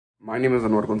My name is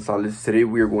Anwar Gonzalez. Today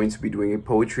we are going to be doing a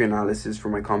poetry analysis for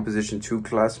my Composition 2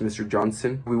 class, Mr.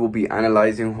 Johnson. We will be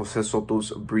analyzing José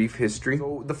Soto's brief history.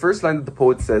 So the first line that the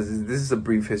poet says is, "This is a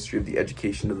brief history of the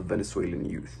education of the Venezuelan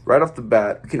youth." Right off the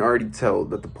bat, you can already tell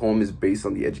that the poem is based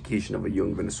on the education of a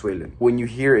young Venezuelan. When you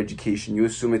hear education, you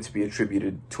assume it to be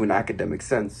attributed to an academic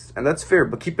sense. And that's fair,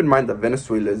 but keep in mind that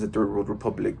Venezuela is a third world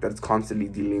republic that is constantly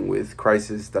dealing with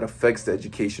crisis that affects the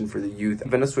education for the youth.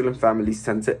 Venezuelan families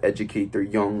tend to educate their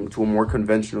young to a more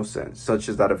conventional sense, such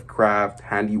as that of craft,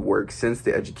 handiwork, since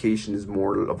the education is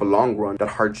more of a long run that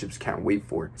hardships can't wait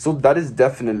for. So that is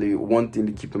definitely one thing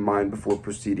to keep in mind before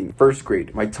proceeding. First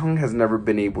grade, my tongue has never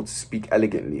been able to speak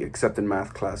elegantly except in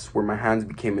math class, where my hands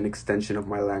became an extension of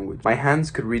my language. My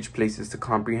hands could reach places to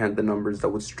comprehend the numbers that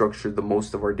would structure the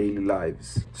most of our daily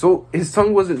lives. So his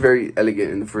tongue wasn't very elegant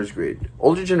in the first grade.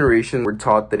 Older generations were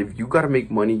taught that if you gotta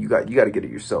make money, you gotta get it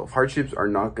yourself. Hardships are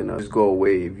not gonna just go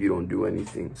away if you don't do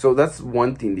anything. So that's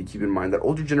one thing to keep in mind, that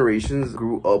older generations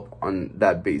grew up on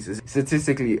that basis.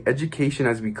 Statistically, education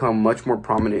has become much more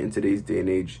prominent in today's day and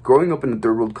age. Growing up in a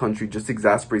third world country just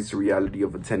exasperates the reality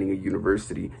of attending a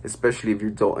university, especially if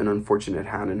you're dealt an unfortunate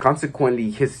hand. And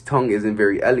consequently, his tongue isn't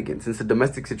very elegant, since the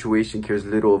domestic situation cares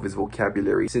little of his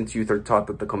vocabulary, since youth are taught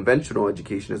that the conventional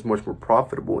education is much more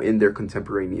profitable in their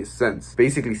contemporaneous sense.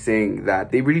 Basically saying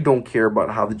that they really don't care about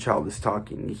how the child is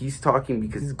talking. He's talking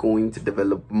because he's going to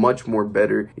develop much more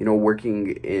better, working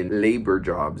in labor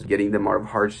jobs, getting them out of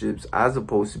hardships, as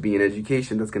opposed to being in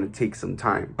education that's going to take some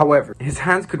time. However, his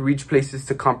hands could reach places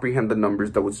to comprehend the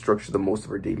numbers that would structure the most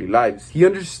of our daily lives. He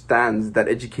understands that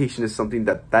education is something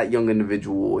that young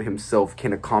individual himself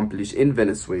can accomplish in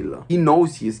Venezuela. He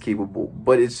knows he is capable,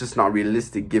 but it's just not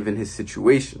realistic given his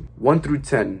situation. 1 through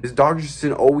 10. His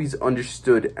Dodgerson always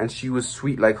understood, and she was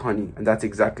sweet like honey, and that's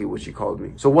exactly what she called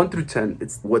me. So 1 through 10,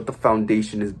 it's what the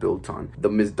foundation is built on. The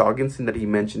Miss Dogginson that he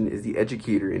mentioned is the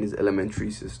educator in his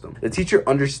elementary system. The teacher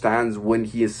understands when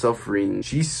he is suffering.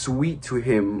 She's sweet to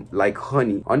him like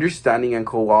honey, understanding and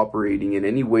cooperating in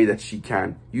any way that she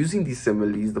can. Using these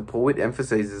similes, the poet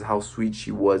emphasizes how sweet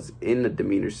she was in a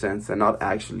demeanor sense and not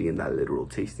actually in that literal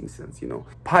tasting sense,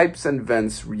 Pipes and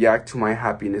vents react to my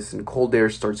happiness and cold air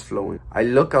starts flowing. I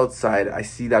look outside, I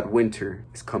see that winter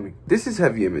is coming. This is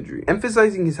heavy imagery,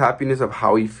 emphasizing his happiness of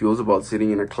how he feels about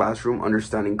sitting in a classroom,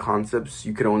 understanding concepts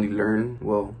you could only learn,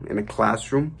 in a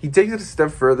classroom. He takes it a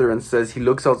step further and says he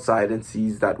looks outside and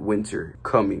sees that winter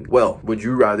coming. Well, would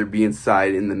you rather be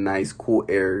inside in the nice cool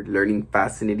air, learning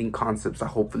fascinating concepts that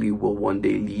hopefully will one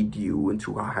day lead you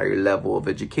into a higher level of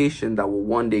education, that will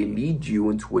one day lead you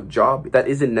into a job that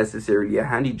isn't necessarily a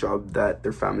handy job that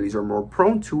their families are more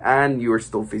prone to, and you are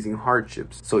still facing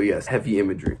hardships? So yes, heavy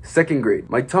imagery. Second grade,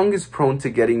 my tongue is prone to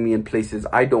getting me in places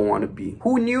I don't want to be.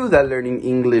 Who knew that learning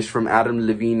English from Adam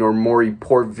Levine or Maury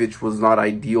Povich was not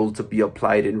ideal to be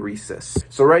applied in recess?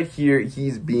 So right here,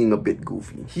 he's being a bit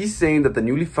goofy. He's saying that the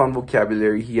newly found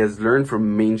vocabulary he has learned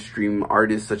from mainstream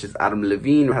artists such as Adam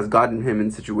Levine has gotten him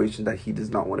in situations that he does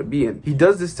not want to be in. He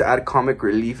does this to add comic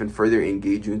relief and further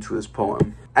engage you into his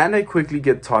poem. And I quickly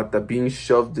get taught that being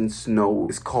shoved in snow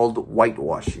is called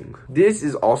whitewashing. This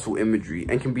is also imagery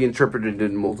and can be interpreted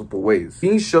in multiple ways.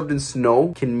 Being shoved in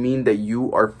snow can mean that you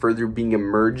are further being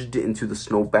immersed into the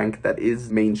snowbank that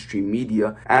is mainstream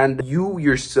media, and you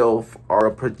yourself are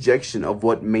a projection of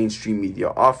what mainstream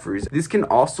media offers. This can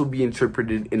also be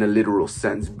interpreted in a literal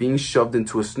sense. Being shoved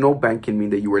into a snowbank can mean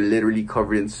that you are literally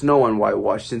covered in snow and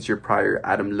whitewashed, since your prior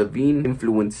Adam Levine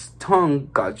influenced tongue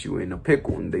got you in a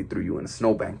pickle and they threw you in a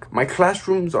snowbank. My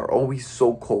classrooms are always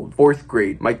so cold. Fourth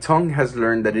grade, my tongue has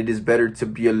learned that it is better to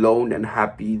be alone and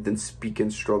happy than speak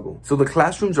and struggle. So the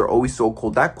classrooms are always so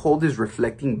cold. That cold is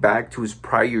reflecting back to his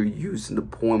prior use in the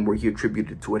poem where he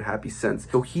attributed to it happy sense.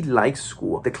 So he likes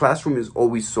school. The classroom is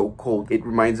always so cold. It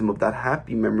reminds him of that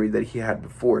happy memory that he had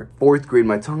before. Fourth grade,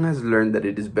 my tongue has learned that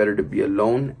it is better to be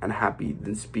alone and happy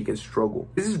than speak and struggle.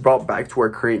 This is brought back to our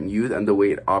current youth and the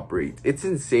way it operates. It's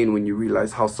insane when you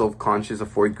realize how self-conscious a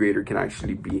fourth grader can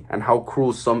actually be, and how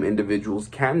cruel some individuals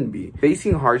can be.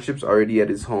 Facing hardships already at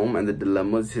his home and the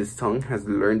dilemmas, his tongue has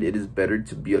learned it is better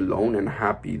to be alone and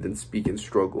happy than speak and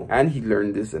struggle. And he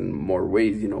learned this in more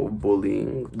ways,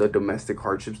 bullying, the domestic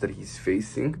hardships that he's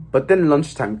facing. But then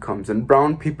lunchtime comes and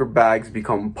brown paper bags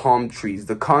become palm trees,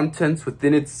 the contents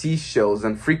within it seashells,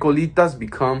 and frijolitas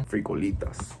become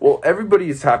frijolitas. Well, everybody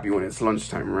is happy when it's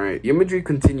lunchtime, right? The imagery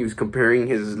continues, comparing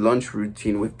his lunch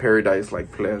routine with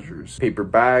paradise-like pleasures. Paper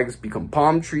bags become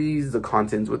palm trees, the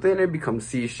contents within it become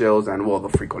seashells, and the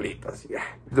frijolitas, yeah.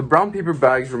 The brown paper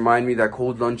bags remind me that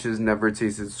cold lunches never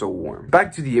tasted so warm.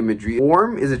 Back to the imagery.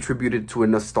 Warm is attributed to a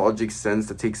nostalgic sense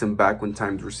that takes him back when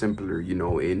times were simpler,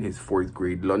 in his fourth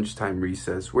grade lunch lunchtime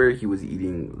recess where he was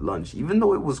eating lunch. Even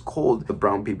though it was cold, the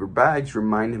brown paper bags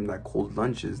remind him that cold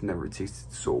lunches never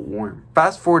tasted so warm.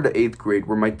 Fast forward to 8th grade,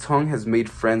 where my tongue has made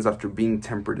friends after being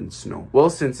tempered in snow. Well,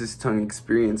 since his tongue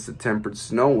experienced the tempered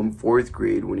snow in 4th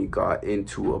grade when he got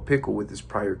into a pickle with his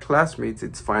prior classmates,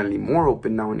 it's finally more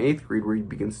open now in 8th grade, where he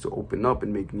begins to open up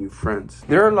and make new friends.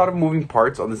 There are a lot of moving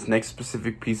parts on this next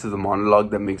specific piece of the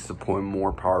monologue that makes the poem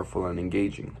more powerful and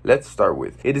engaging. Let's start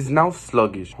with, it is now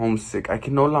sluggish, homesick, I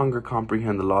can no longer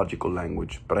comprehend the logical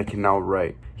language, but I can now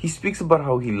write. He speaks about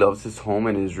how he loves his home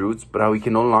and his roots, but how he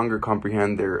can no longer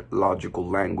comprehend their logical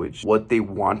language, what they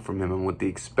want from him and what they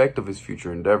expect of his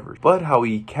future endeavors, but how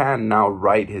he can now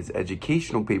write his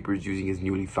educational papers using his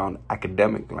newly found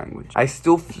academic language. I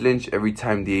still flinch every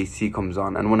time the AC comes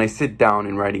on, and when I sit down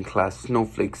in writing class,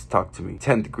 snowflakes talk to me.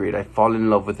 10th grade, I fall in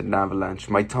love with an avalanche.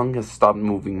 My tongue has stopped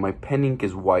moving, my pen ink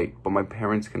is white, but my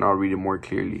parents can now read it more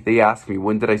clearly. They ask me,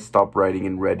 when did I stop writing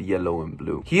in red, yellow, and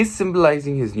blue? He is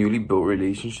symbolizing his newly built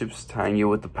relationships, tying it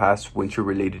with the past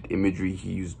winter-related imagery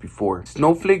he used before.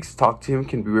 Snowflakes talk to him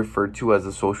can be referred to as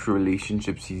the social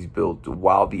relationships he's built,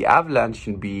 while the avalanche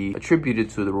can be attributed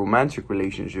to the romantic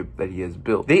relationship that he has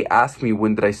built. They ask me,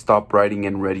 when did I stop writing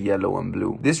in red, yellow, and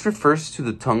blue? This refers to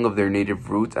the tongue of their native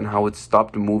roots and how it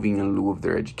stopped moving in lieu of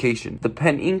their education. The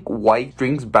pen ink white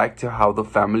strings back to how the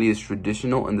family is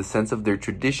traditional in the sense of their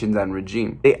traditions and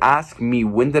regime. They ask me,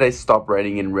 when did I stop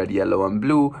writing in red, yellow, and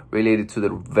blue, related to the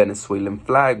Venezuelan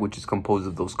flag, which is composed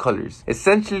of those colors.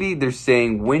 Essentially, they're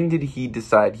saying, when did he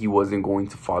decide he wasn't going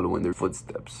to follow in their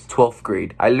footsteps? 12th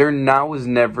grade, I learned now is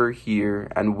never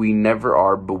here, and we never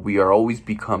are, but we are always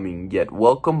becoming, yet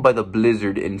welcomed by the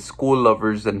blizzard in school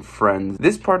lovers and friends.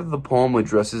 This part of the poem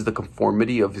addresses the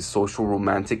conformity of his social,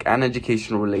 romantic, and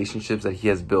educational relationships that he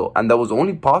has built, and that was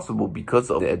only possible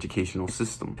because of the educational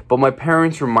system. But my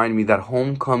parents remind me that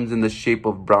home comes in the shape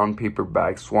of brown paper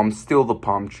bags, so I'm still the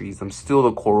palm trees, I'm still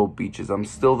the coral beaches, I'm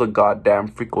still the goddamn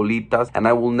frijolitas, and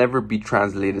I will never be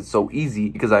translated so easy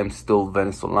because I'm still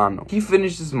Venezolano. He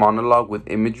finished his monologue with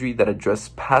imagery that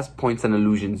addressed past points and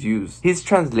allusions used. His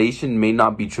translation may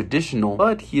not be traditional,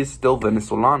 but he is still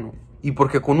Venezolano. Y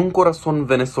porque con un corazón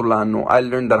venezolano, I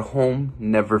learned that home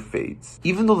never fades.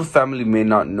 Even though the family may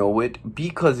not know it,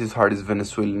 because his heart is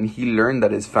Venezuelan, he learned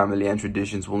that his family and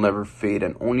traditions will never fade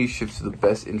and only shifts to the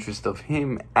best interest of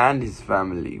him and his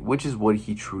family, which is what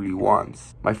he truly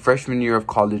wants. My freshman year of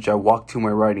college, I walk to my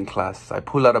writing class. I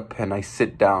pull out a pen, I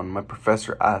sit down. My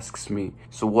professor asks me,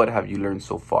 so what have you learned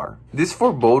so far? This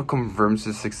forebode confirms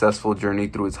his successful journey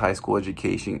through his high school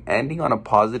education, ending on a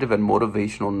positive and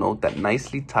motivational note that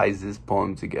nicely ties this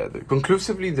poem together.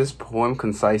 Conclusively, this poem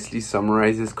concisely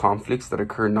summarizes conflicts that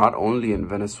occur not only in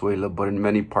Venezuela but in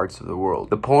many parts of the world.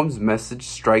 The poem's message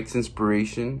strikes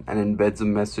inspiration and embeds a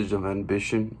message of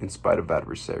ambition in spite of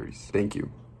adversaries. Thank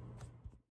you.